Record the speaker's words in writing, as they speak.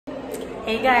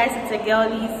Hey guys, it's a girl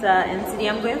Lisaa, and today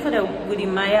I'm going for the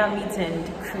Wodemaya meet and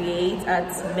create at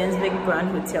Mensvic Grande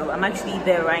Hotel. I'm actually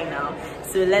there right now,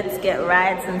 so let's get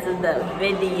right into the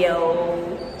video.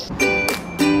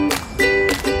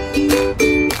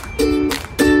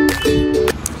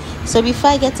 So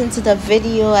before I get into the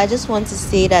video, I just want to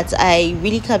say that I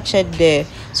really captured the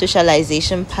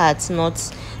socialization part, not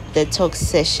the talk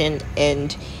session,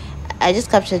 and I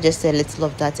just captured just a little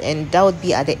of that, and that would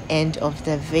be at the end of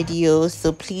the video.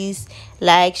 So please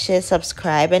like, share,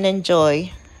 subscribe, and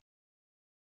enjoy.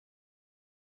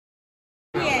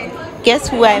 Guess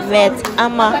who I met?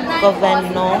 Ama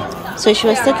Governor. So she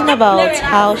was talking about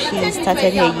how she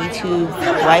started her YouTube,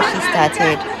 why she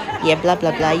started, yeah, blah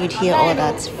blah blah. You'd hear all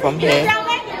that from her.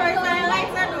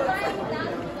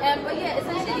 But yeah,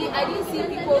 essentially I didn't see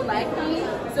people like me,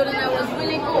 so then I was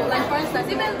willing, like for instance,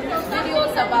 even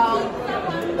videos about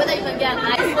whether you can get an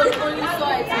iPhone, only saw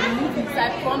it in movies, I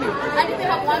promise. I didn't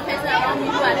have one person around me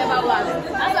who I never was.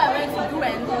 That's what I went to do,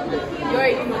 and you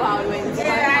already know how it went.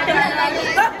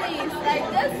 Like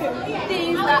just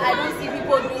things that I don't see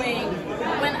people doing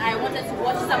when I wanted to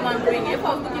watch someone doing it. If I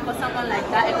was looking for someone like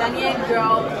that, a Ghanaian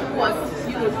girl who was,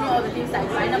 doing all the things I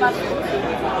do, I never saw it.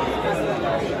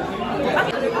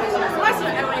 What's your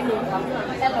Elon name?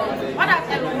 Elon. What does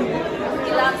Elon mean?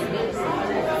 He loves me.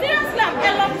 Seriously, I'm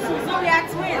Elon too, so we are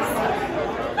twins.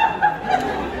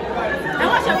 And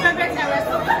what's your favorite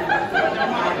restaurant?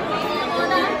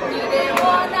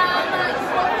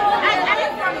 Are you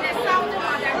from the south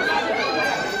or the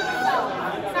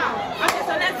south? Okay,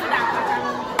 so let's do that.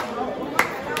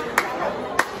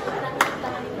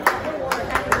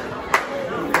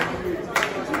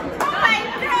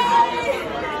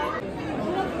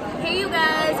 Hey you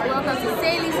guys, welcome to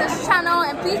Lisaa's channel,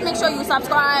 and please make sure you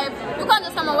subscribe. You can't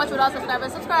just come and watch without subscribing.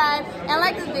 Subscribe and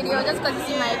like this video just because you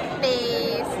see my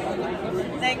face.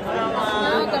 Thanks,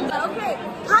 Mama. Okay,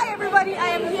 hi everybody, I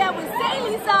am here with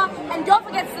Lisaa, and don't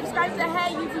forget to subscribe to her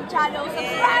YouTube channel.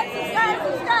 Subscribe.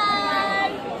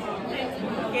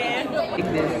 Yeah.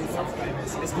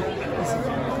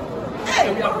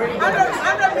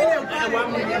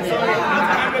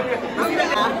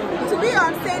 To be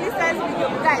on Lisaa's video,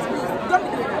 guys, please don't be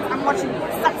doing that. I'm watching you.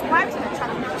 Subscribe to the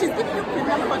channel. She's giving you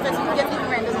premium content so you get it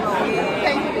friends as well.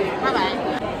 Thank you. Bye bye.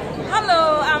 Hello,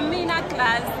 I'm Mina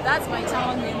Class. That's my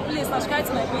channel name. Please subscribe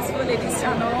to my beautiful lady's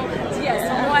channel. Yes,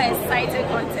 for more exciting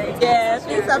content. Yeah,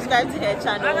 please subscribe to her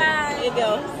channel. Bye bye. Hey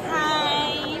girls.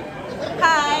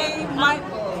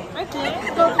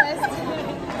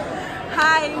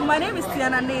 Hi, my name is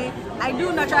Tiana. I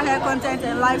do natural hair content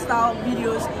and lifestyle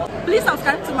videos. Please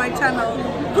subscribe to my channel.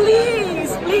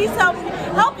 Please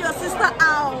help your sister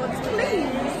out. Please.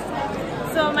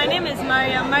 So my name is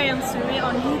Mariam Suri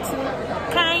on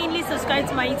YouTube. Kindly subscribe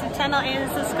to my YouTube channel and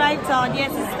subscribe to our dear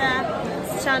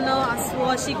sister's channel as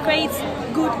well. She creates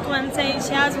good content.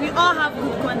 We all have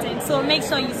good content. So make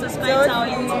sure you subscribe to our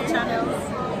YouTube channels.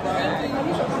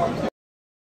 Thank you.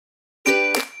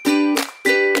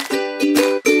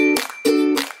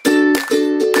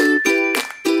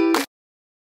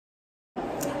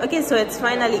 Okay, so it's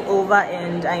finally over,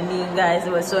 and I mean guys,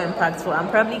 it was so impactful. I'm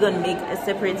probably gonna make a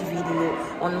separate video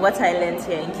on what I learned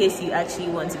here in case you actually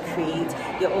want to create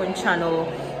your own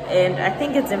channel, and I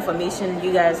think it's information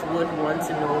you guys would want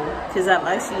to know because I've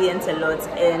actually learned a lot,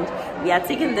 and we are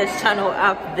taking this channel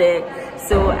up there.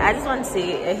 So I just want to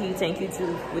say a huge thank you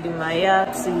to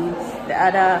Wodemaya, to the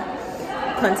other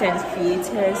content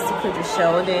creators, to Kojo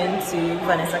Sheldon, to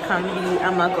Vanessa Kambi,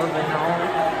 Ama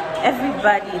Governor,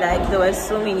 everybody. Like, there were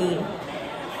so many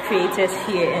creators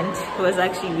here, and it was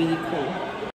actually really cool.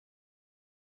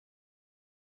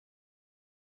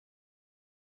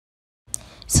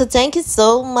 So thank you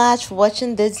so much for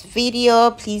watching this video.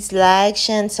 Please like,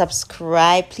 share, and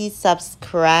subscribe. Please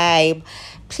subscribe.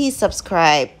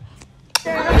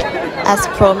 As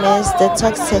promised, the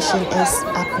talk session is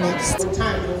up next.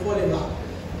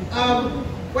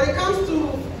 When it comes to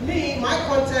me, my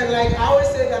content, like I always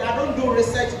say that I don't do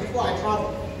research before I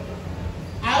travel.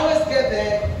 I always get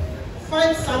there,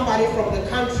 find somebody from the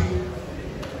country,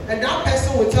 and that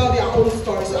person will tell their own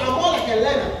story. So I'm more like a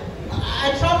learner.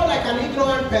 I travel like an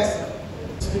ignorant person.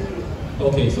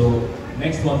 Okay, so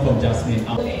next one from Jasmine.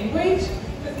 Language,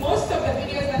 because most of the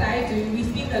videos that I do, we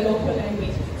speak the local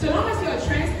language. So long as you're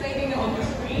translating it on the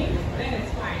screen, then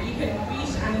it's fine. You can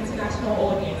reach an international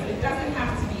audience. It doesn't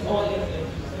have to be all English.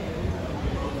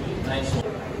 Nice.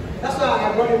 That's why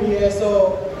I brought him here.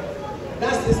 So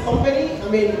that's this company. I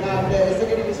mean, the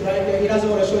executive is right there. He doesn't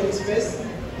want to show his face.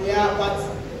 Yeah, but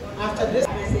after this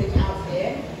Message out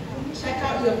there, check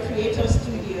out your creator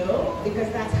studio, because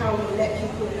that's how we let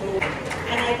people know.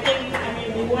 And I think,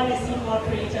 we want to see more more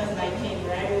creators like him,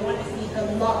 right? We want to see a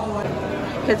lot more.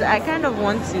 Because I kind of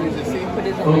want to put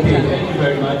this on my Okay, channel. thank you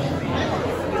very much.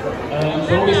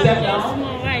 So we step down.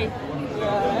 Right.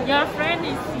 Your friend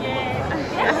is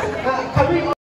here.